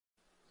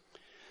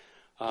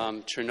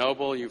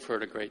Chernobyl, you've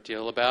heard a great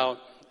deal about.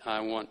 I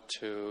want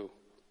to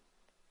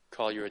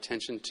call your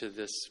attention to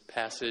this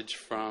passage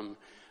from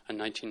a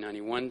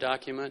 1991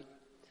 document,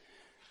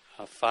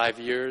 5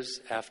 years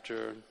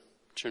after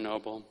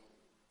Chernobyl,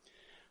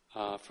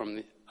 from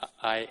the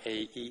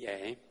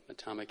IAEA,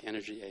 Atomic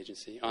Energy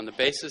Agency. On the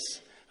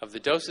basis of the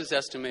doses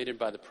estimated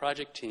by the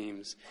project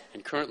teams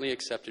and currently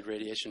accepted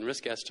radiation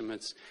risk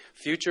estimates,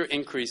 future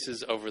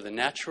increases over the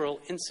natural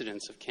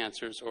incidence of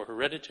cancers or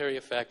hereditary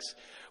effects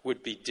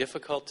would be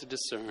difficult to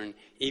discern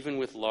even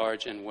with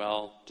large and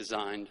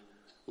well-designed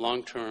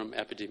long-term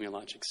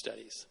epidemiologic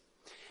studies.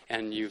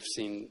 And you've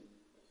seen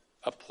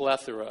a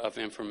plethora of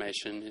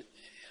information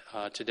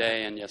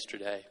today and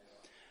yesterday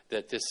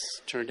that this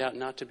turned out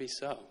not to be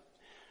so.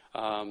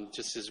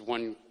 Just as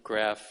one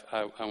graph,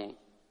 I won't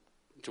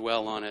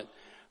dwell on it,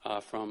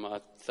 from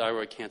a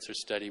thyroid cancer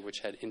study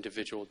which had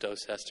individual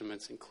dose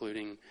estimates,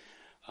 including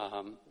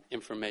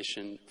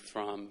information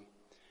from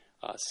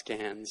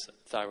scans,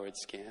 thyroid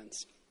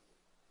scans.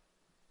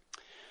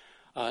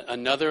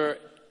 Another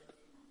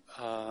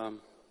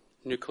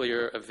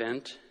nuclear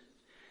event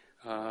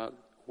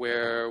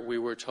where we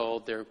were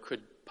told there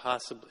could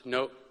possibly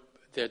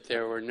that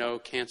there were no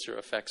cancer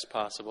effects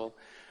possible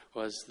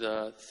was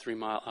the 3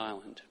 Mile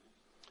Island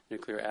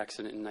nuclear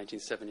accident in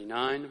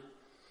 1979.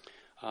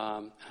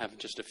 I have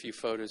just a few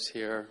photos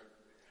here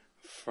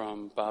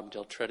from Bob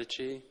Del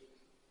Tredici,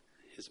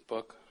 his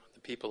book,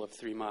 The People of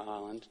 3 Mile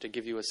Island, to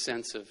give you a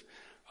sense of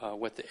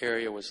what the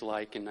area was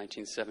like in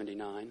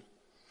 1979.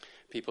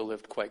 People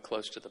lived quite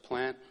close to the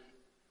plant.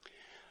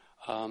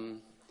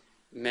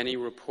 Many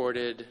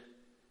reported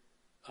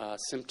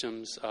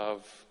symptoms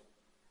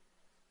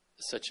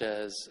such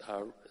as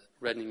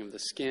reddening of the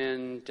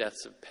skin,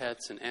 deaths of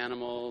pets and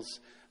animals,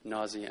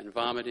 nausea and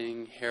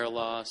vomiting, hair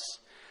loss,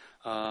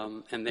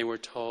 and they were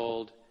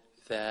told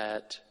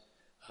that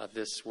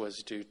this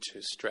was due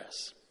to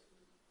stress.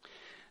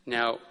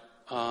 Now,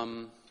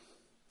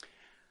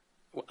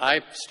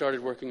 I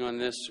started working on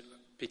this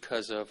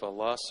because of a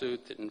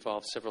lawsuit that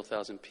involved several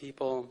thousand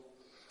people.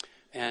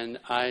 And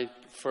I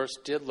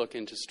first did look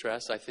into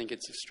stress. I think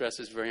stress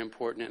is very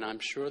important, and I'm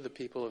sure the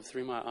people of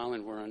 3 Mile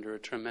Island were under a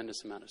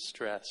tremendous amount of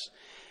stress.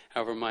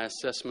 However, my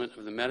assessment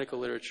of the medical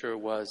literature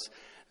was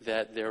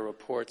that their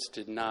reports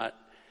did not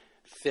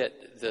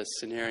fit the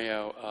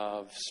scenario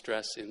of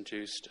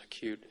stress-induced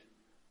acute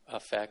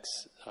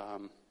effects,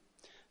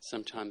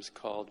 sometimes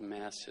called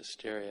mass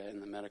hysteria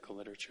in the medical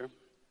literature.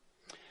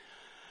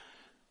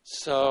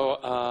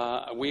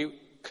 So we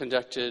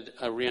conducted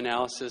a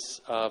reanalysis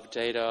of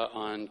data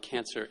on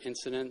cancer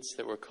incidents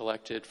that were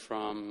collected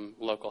from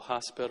local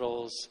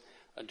hospitals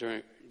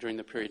during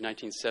the period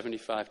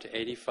 1975 to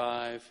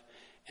 85,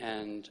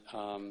 and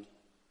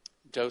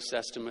dose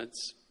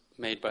estimates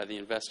made by the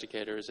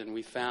investigators. And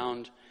we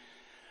found,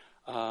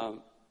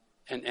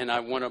 and I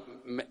want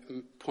to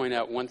point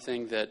out one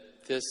thing,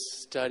 that this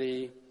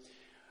study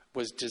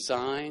was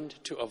designed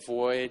to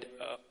avoid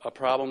a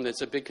problem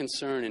that's a big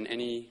concern in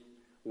any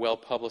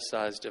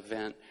well-publicized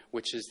event,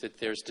 which is that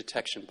there's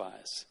detection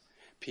bias.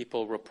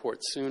 People report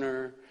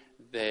sooner,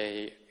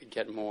 they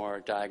get more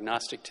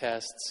diagnostic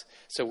tests,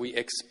 so we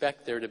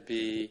expect there to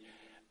be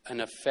an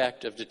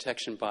effect of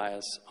detection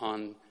bias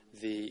on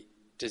the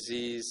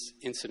disease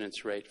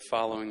incidence rate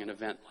following an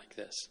event like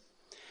this.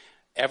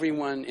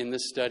 Everyone in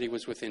this study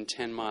was within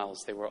 10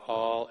 miles. They were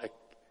all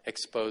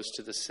exposed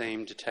to the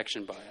same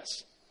detection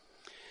bias.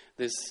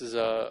 This is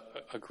a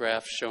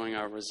graph showing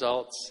our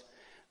results.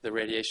 The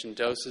radiation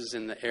doses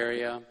in the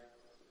area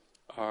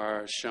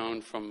are shown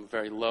from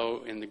very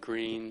low in the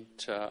green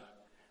to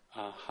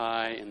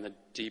high in the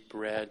deep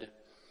red.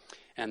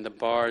 And the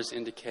bars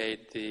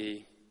indicate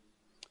the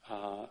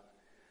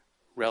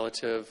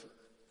relative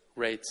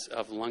rates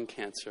of lung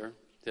cancer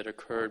that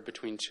occurred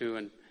between 2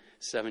 and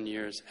 7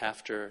 years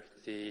after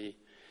the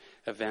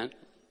event.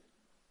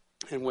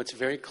 And what's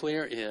very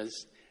clear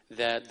is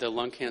that the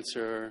lung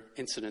cancer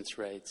incidence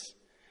rates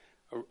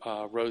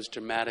rose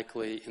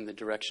dramatically in the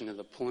direction of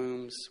the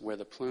plumes, where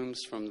the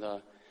plumes from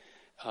the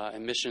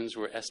emissions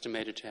were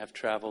estimated to have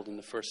traveled in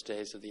the first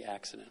days of the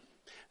accident.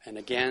 And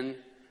again,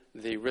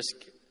 the risk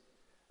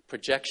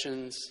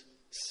projections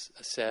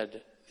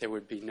said there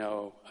would be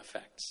no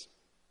effects.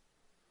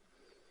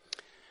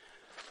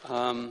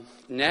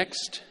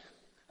 Next,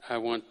 I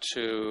want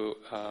to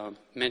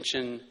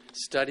mention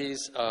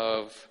studies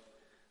of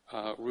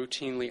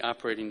routinely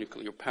operating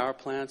nuclear power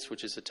plants,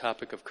 which is a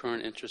topic of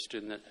current interest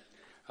in the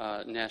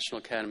National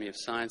Academy of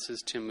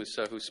Sciences. Tim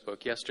Musso, who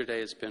spoke yesterday,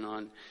 has been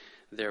on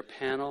their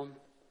panel.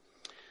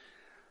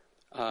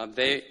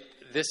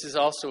 This is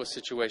also a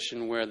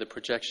situation where the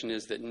projection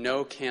is that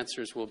no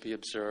cancers will be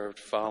observed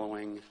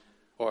following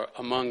or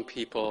among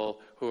people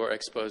who are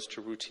exposed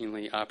to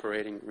routinely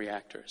operating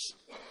reactors.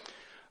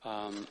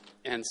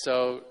 And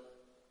so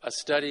a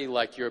study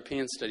like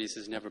European studies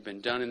has never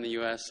been done in the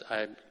U.S.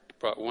 I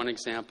brought one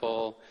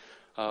example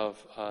of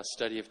a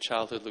study of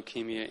childhood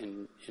leukemia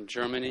in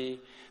Germany.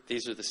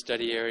 These are the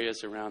study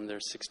areas around their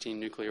 16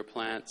 nuclear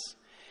plants.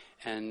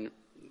 And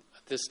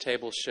this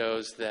table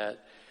shows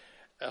that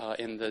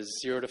in the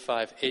 0 to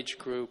 5 age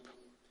group,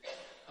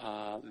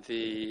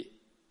 the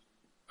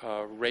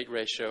rate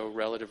ratio,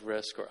 relative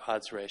risk, or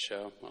odds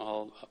ratio,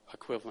 all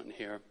equivalent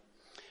here.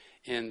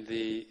 In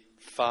the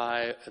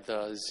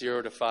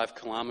 0 to 5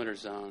 kilometer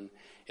zone,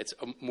 it's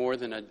more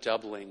than a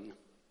doubling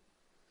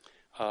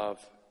of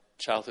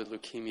childhood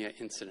leukemia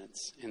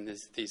incidence in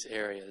these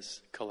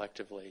areas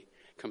collectively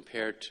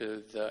compared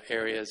to the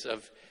areas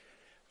of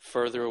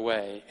further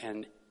away.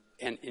 And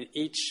in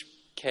each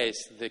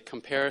case, the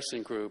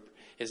comparison group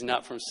is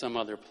not from some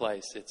other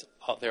place.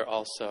 They're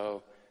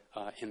also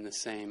in the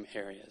same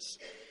areas,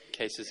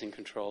 cases and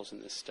controls in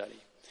this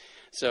study.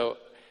 So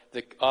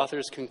the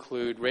authors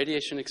conclude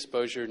radiation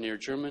exposure near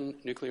German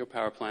nuclear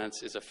power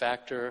plants is a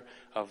factor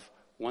of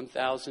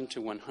 1,000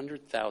 to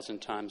 100,000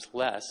 times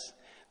less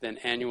than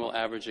annual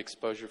average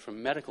exposure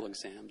from medical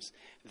exams.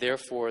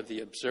 Therefore, the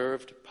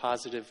observed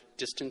positive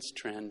distance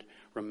trend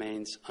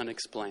remains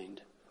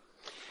unexplained.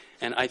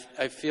 And I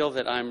feel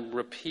that I'm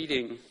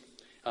repeating,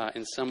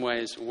 in some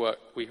ways, what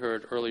we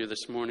heard earlier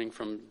this morning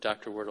from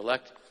Dr.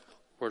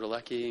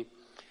 Werdlecki,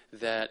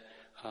 that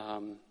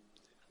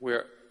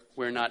we're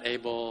not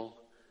able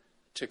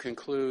to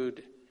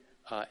conclude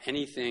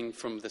anything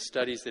from the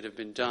studies that have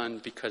been done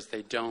because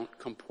they don't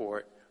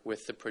comport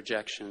with the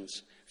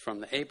projections from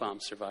the A-bomb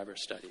survivor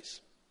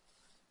studies.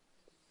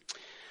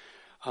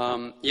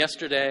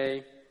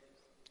 Yesterday,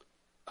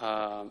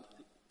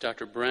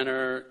 Dr.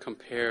 Brenner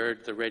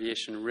compared the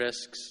radiation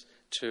risks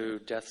to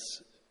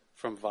deaths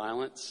from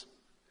violence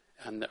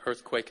and the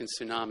earthquake and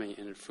tsunami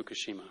in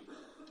Fukushima.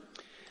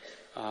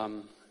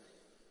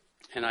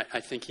 And I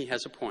think he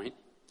has a point.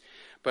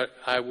 But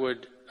I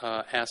would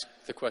ask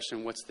the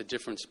question, what's the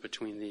difference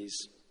between these?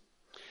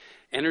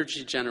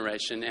 Energy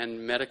generation and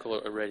medical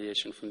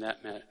irradiation from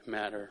that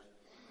matter.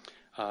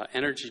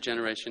 Energy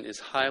generation is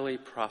highly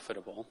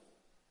profitable,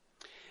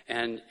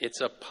 and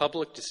it's a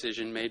public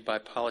decision made by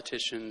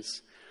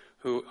politicians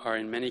who are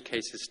in many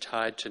cases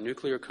tied to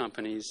nuclear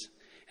companies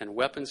and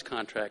weapons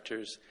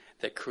contractors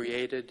that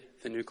created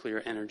the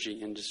nuclear energy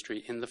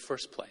industry in the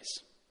first place.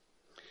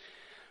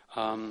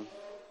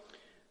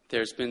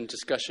 There's been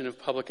discussion of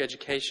public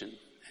education,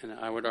 and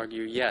I would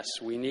argue, yes,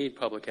 we need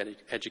public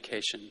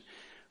education,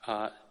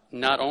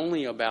 not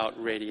only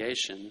about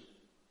radiation,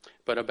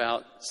 but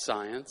about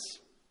science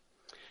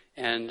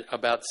and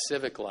about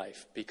civic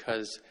life,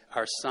 because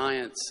our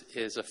science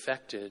is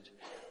affected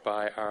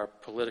by our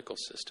political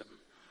system.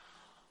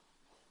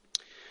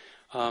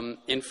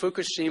 In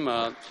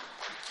Fukushima,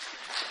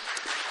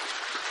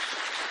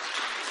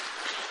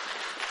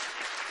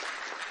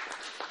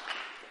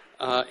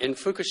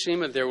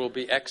 there will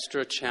be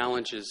extra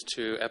challenges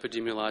to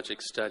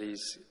epidemiologic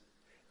studies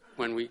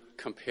when we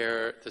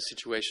compare the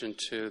situation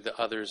to the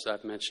others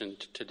I've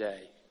mentioned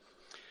today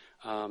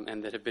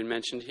and that have been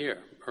mentioned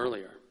here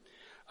earlier.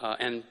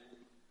 And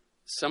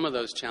some of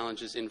those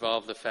challenges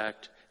involve the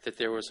fact that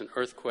there was an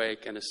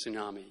earthquake and a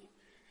tsunami,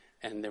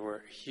 and there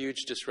were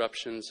huge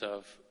disruptions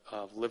of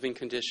living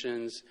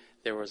conditions.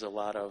 There was a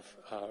lot of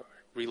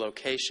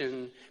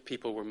relocation.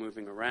 People were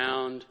moving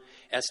around.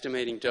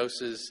 Estimating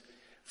doses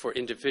for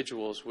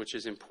individuals, which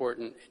is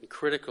important and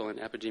critical in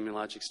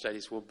epidemiologic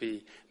studies, will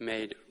be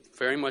made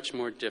very much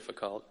more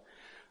difficult.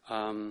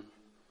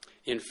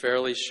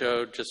 Fairley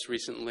showed just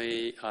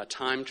recently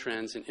time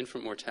trends in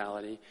infant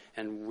mortality,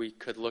 and we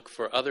could look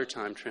for other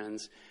time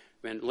trends.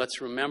 And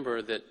let's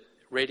remember that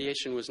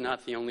radiation was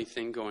not the only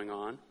thing going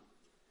on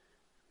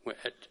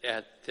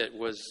that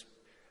was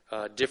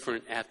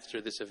different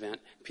after this event.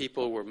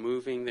 People were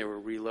moving, they were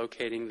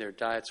relocating, their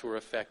diets were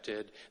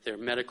affected, their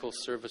medical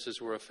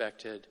services were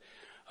affected.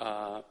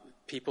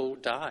 People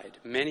died.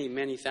 Many,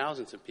 many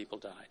thousands of people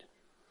died.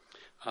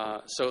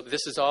 So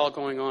this is all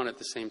going on at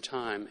the same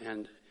time,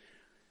 and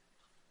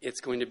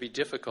it's going to be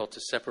difficult to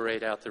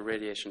separate out the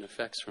radiation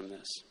effects from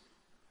this.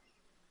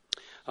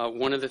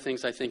 One of the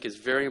things I think is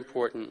very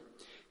important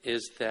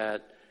is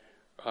that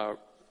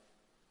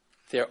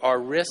there are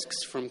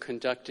risks from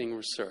conducting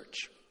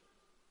research.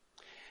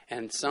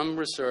 And some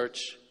research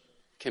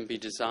can be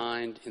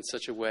designed in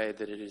such a way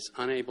that it is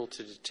unable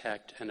to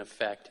detect an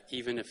effect,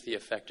 even if the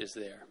effect is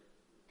there.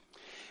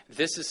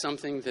 This is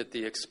something that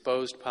the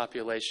exposed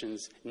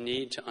populations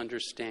need to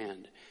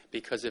understand,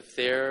 because if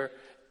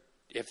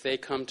they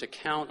come to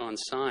count on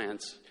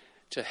science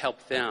to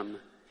help them,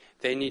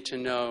 they need to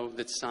know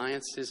that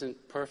science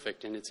isn't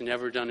perfect and it's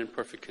never done in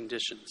perfect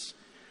conditions.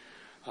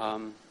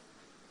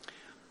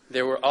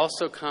 There were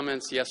also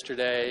comments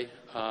yesterday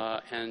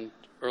and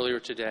earlier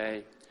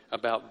today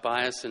about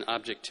bias and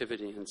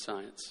objectivity in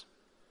science.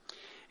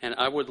 And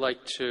I would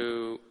like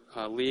to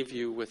leave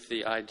you with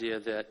the idea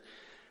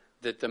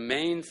that the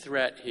main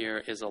threat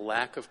here is a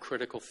lack of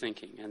critical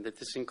thinking, and that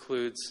this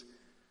includes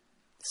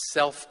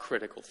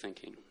self-critical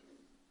thinking.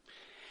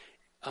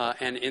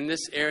 And in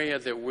this area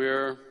that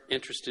we're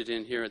interested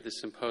in here at the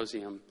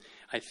symposium,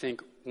 I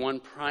think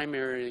one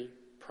primary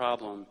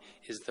problem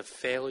is the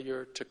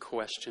failure to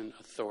question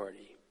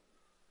authority.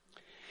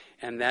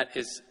 And that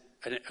is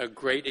a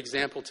great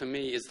example to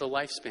me is the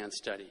lifespan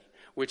study,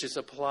 which is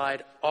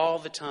applied all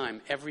the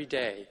time, every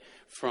day,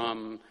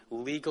 from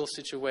legal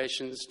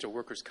situations to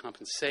workers'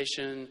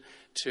 compensation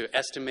to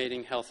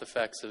estimating health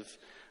effects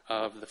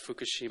of the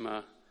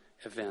Fukushima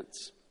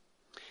events.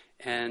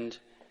 And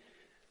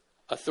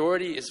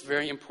authority is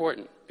very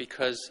important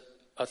because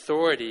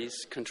authorities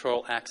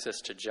control access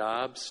to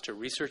jobs, to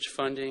research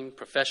funding,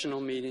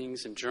 professional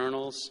meetings, and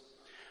journals.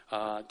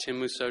 Tim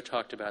Mousseau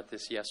talked about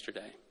this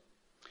yesterday.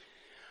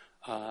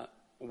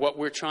 What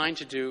we're trying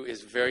to do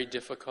is very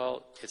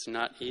difficult. It's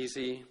not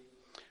easy.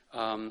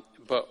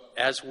 But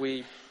as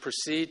we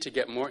proceed to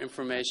get more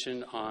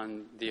information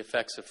on the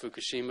effects of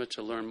Fukushima,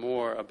 to learn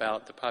more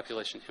about the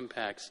population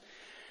impacts,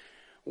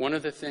 one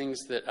of the things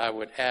that I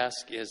would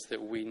ask is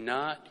that we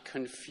not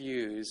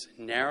confuse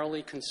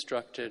narrowly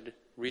constructed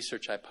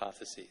research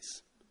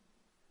hypotheses,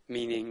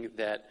 meaning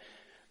that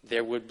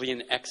there would be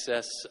an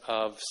excess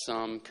of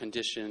some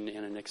condition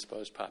in an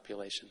exposed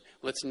population.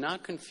 Let's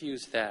not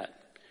confuse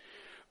that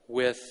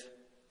with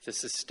the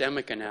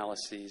systemic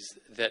analyses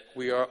that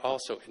we are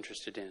also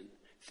interested in.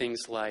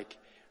 Things like,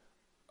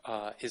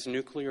 is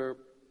nuclear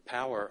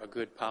power a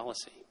good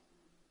policy?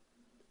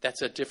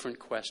 That's a different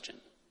question.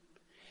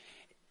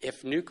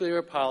 If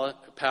nuclear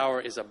power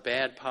is a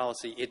bad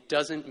policy, it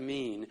doesn't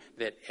mean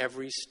that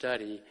every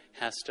study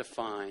has to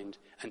find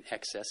an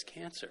excess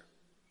cancer.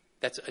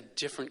 That's a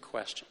different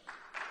question.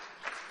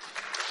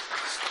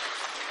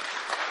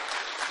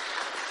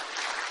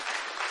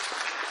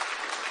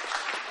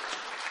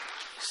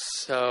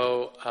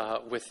 So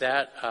with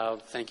that, I'll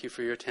thank you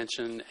for your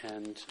attention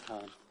and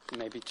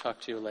maybe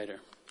talk to you later.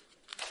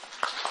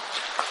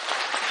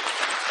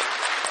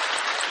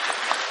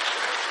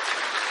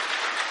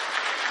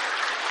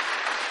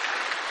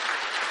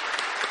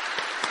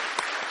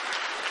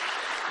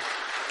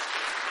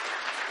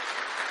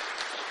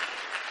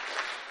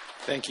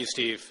 Thank you,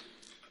 Steve.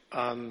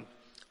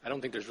 I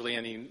don't think there's really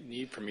any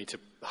need for me to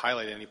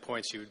highlight any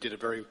points. You did a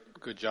very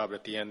good job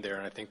at the end there,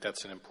 and I think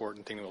that's an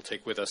important thing that we'll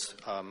take with us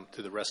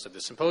to the rest of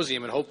the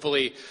symposium, and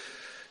hopefully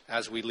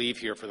as we leave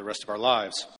here for the rest of our lives.